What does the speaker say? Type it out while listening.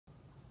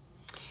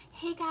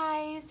Hey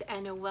guys,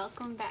 and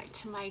welcome back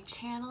to my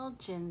channel,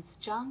 Jen's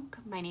Junk.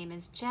 My name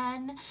is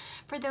Jen.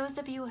 For those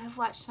of you who have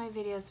watched my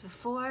videos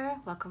before,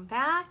 welcome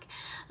back.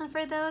 And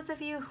for those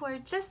of you who are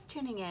just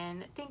tuning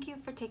in, thank you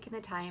for taking the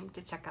time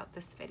to check out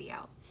this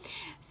video.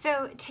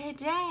 So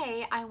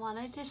today I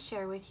wanted to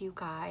share with you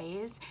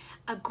guys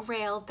a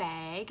Grail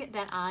bag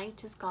that I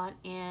just got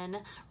in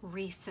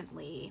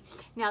recently.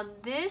 Now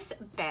this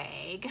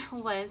bag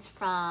was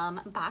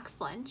from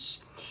Boxlunch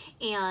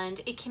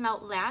and it came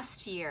out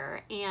last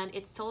year and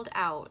it sold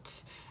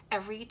out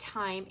every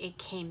time it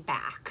came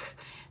back.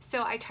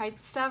 So I tried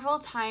several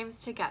times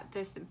to get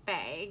this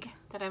bag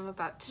that I'm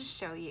about to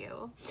show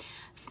you.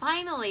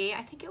 Finally,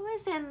 I think it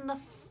was in the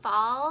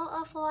fall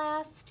of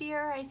last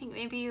year, I think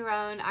maybe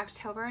around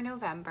October or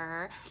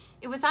November,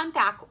 it was on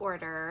back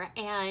order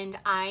and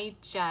I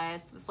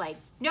just was like,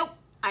 nope,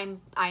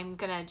 I'm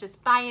gonna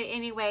just buy it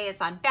anyway.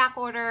 It's on back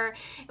order.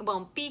 It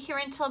won't be here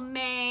until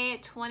May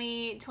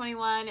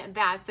 2021.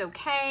 That's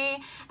okay.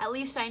 At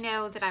least I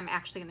know that I'm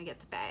actually gonna get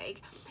the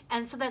bag.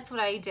 And so that's what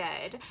I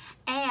did.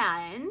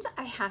 And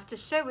I have to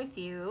share with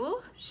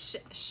you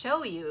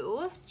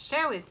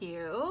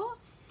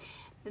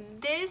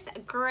this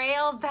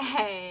Grail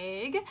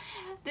bag.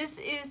 This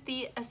is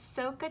the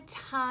Ahsoka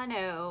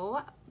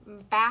Tano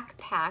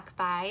backpack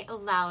by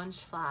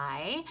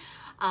Loungefly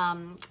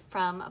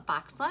from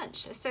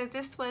Boxlunch. So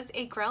this was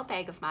a Grail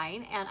bag of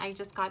mine and I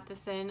just got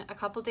this in a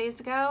couple days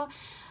ago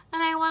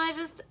and I want to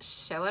just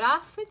show it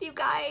off with you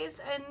guys,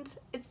 and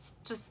it's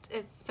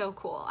so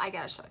cool. I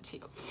gotta show it to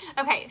you.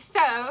 Okay,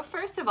 so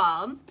first of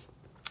all,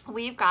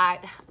 we've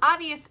got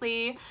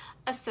obviously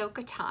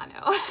Ahsoka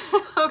Tano.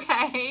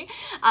 Okay,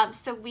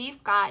 so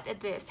we've got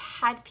this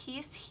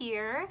headpiece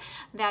here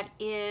that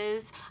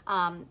is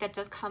that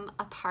does come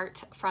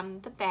apart from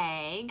the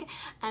bag,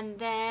 and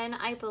then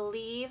I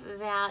believe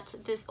that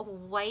this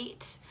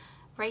white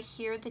right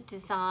here, the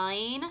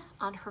design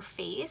on her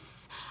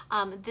face,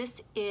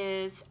 this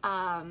is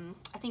I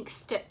think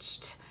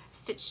stitched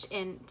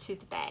into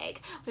the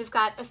bag. We've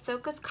got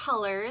Ahsoka's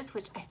colors,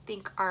 which I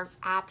think are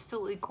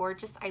absolutely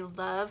gorgeous. I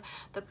love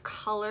the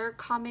color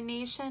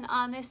combination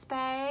on this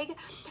bag.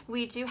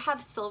 We do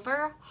have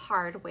silver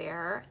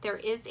hardware. There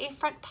is a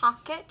front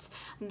pocket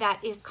that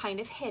is kind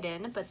of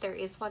hidden, but there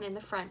is one in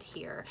the front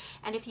here.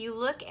 And if you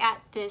look at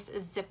this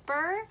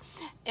zipper,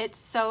 it's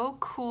so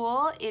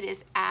cool. It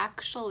is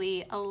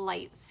actually a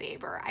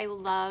lightsaber. I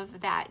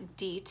love that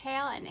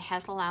detail, and it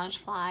has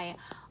Loungefly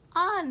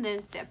on the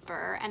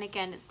zipper, and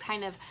again it's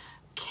kind of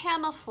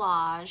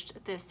camouflaged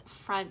this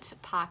front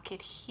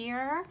pocket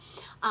here.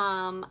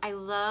 I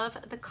love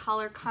the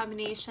color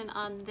combination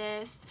on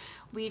this.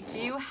 We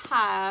do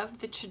have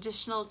the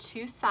traditional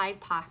two side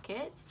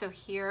pockets, so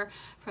here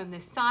from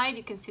this side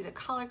you can see the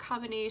color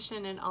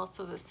combination and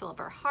also the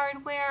silver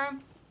hardware.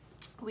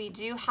 We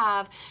do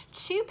have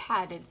two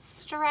padded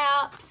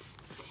straps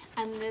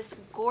and this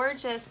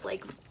gorgeous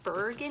like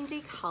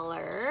burgundy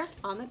color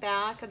on the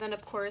back, and then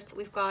of course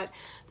we've got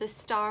the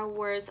Star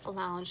Wars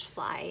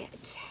Loungefly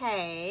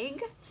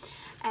tag,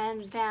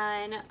 and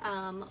then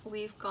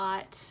we've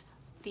got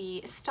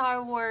the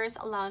Star Wars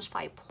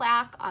Loungefly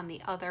plaque on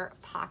the other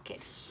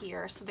pocket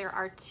here. So there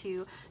are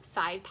two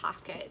side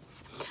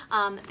pockets.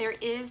 There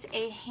is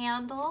a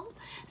handle,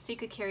 so you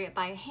could carry it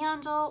by a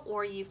handle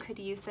or you could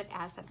use it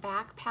as a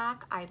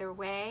backpack, either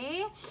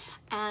way.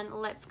 And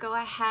let's go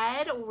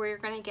ahead, we're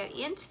gonna get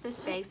into this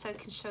bag so I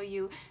can show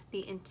you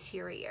the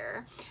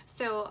interior.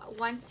 So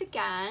once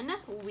again,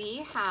 we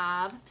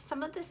have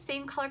some of the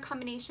same color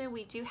combination.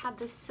 We do have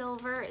the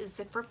silver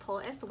zipper pull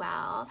as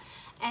well.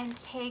 And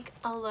take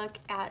a look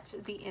at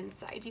the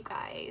inside, you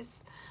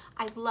guys.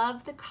 I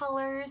love the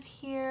colors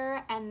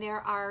here, and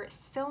there are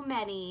so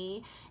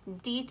many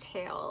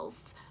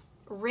details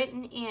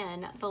written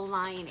in the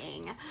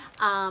lining.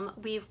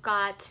 We've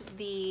got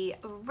the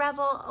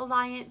Rebel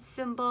Alliance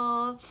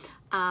symbol,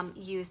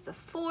 use the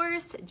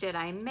Force,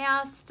 Jedi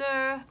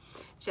Master,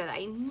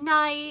 Jedi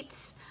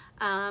Knight,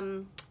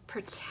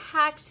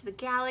 protect the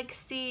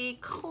galaxy,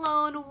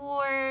 Clone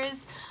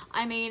Wars.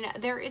 I mean,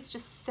 there is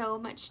just so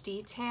much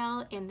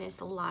detail in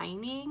this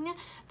lining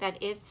that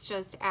it's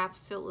just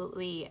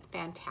absolutely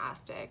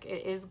fantastic.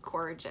 It is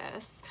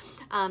gorgeous.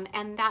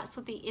 And that's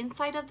what the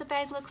inside of the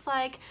bag looks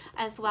like,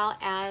 as well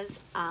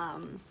as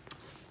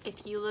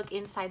if you look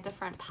inside the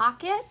front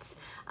pocket,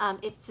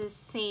 it's the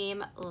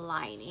same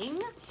lining.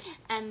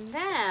 And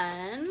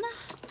then,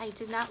 I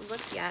did not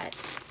look yet,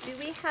 do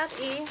we have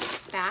a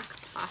back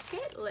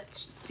pocket?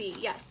 Let's see,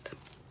 yes.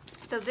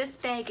 So this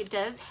bag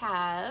does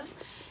have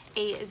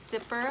a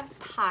zipper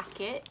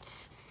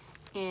pocket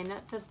in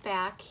the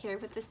back here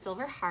with the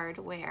silver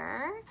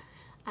hardware.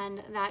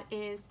 And that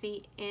is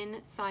the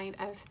inside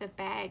of the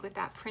bag with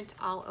that print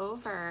all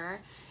over.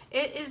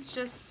 It is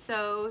just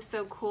so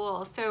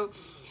cool. So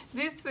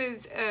this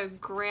was a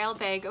Grail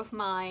bag of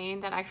mine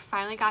that I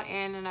finally got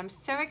in, and I'm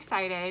so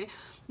excited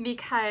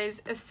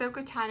because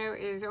Ahsoka Tano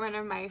is one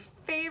of my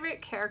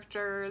favorite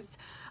characters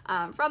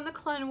from the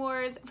Clone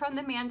Wars, from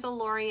the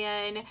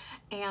Mandalorian,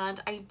 and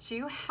I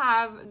do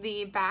have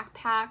the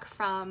backpack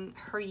from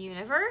her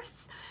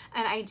universe,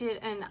 and I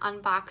did an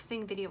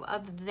unboxing video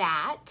of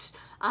that.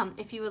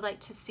 If you would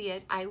like to see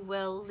it, I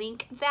will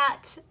link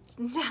that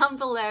down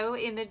below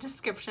in the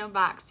description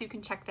box. You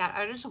can check that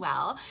out as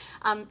well.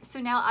 So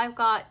now I've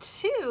got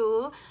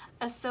two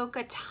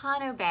Ahsoka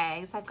Tano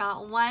bags. I've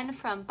got one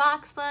from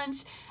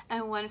Boxlunch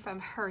and one from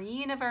her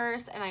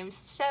universe, and I'm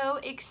so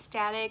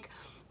ecstatic.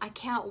 I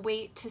can't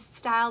wait to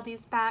style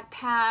these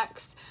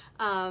backpacks.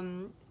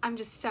 I'm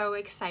just so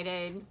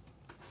excited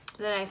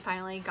that I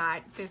finally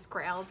got this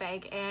Grail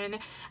bag in,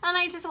 and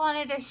I just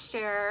wanted to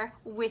share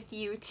with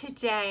you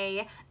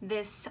today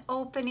this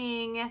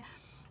opening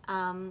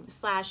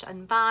slash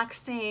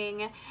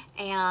unboxing,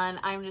 and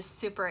I'm just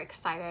super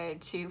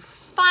excited to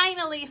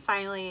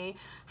finally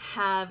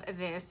have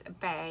this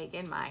bag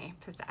in my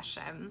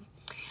possession.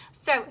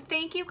 So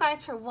thank you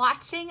guys for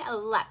watching.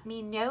 Let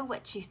me know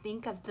what you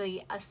think of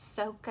the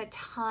Ahsoka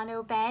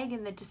Tano bag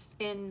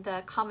in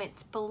the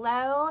comments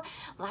below.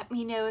 Let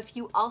me know if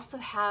you also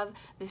have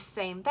the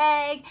same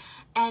bag,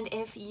 and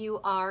if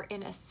you are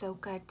an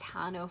Ahsoka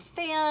Tano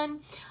fan.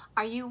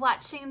 Are you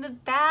watching the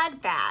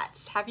Bad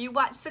Batch? Have you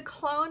watched the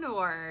Clone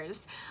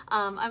Wars?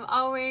 I'm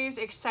always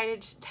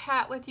excited to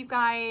chat with you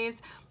guys.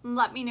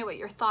 Let me know what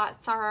your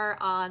thoughts are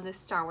on the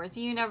Star Wars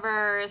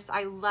universe.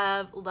 I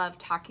love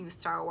talking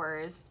Star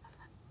Wars,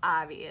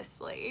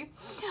 obviously.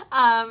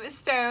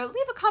 So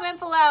leave a comment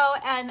below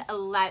and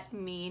let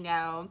me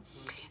know.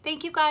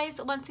 Thank you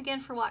guys once again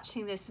for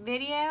watching this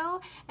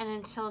video, and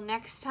until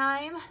next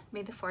time,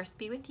 may the Force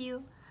be with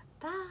you.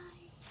 Bye.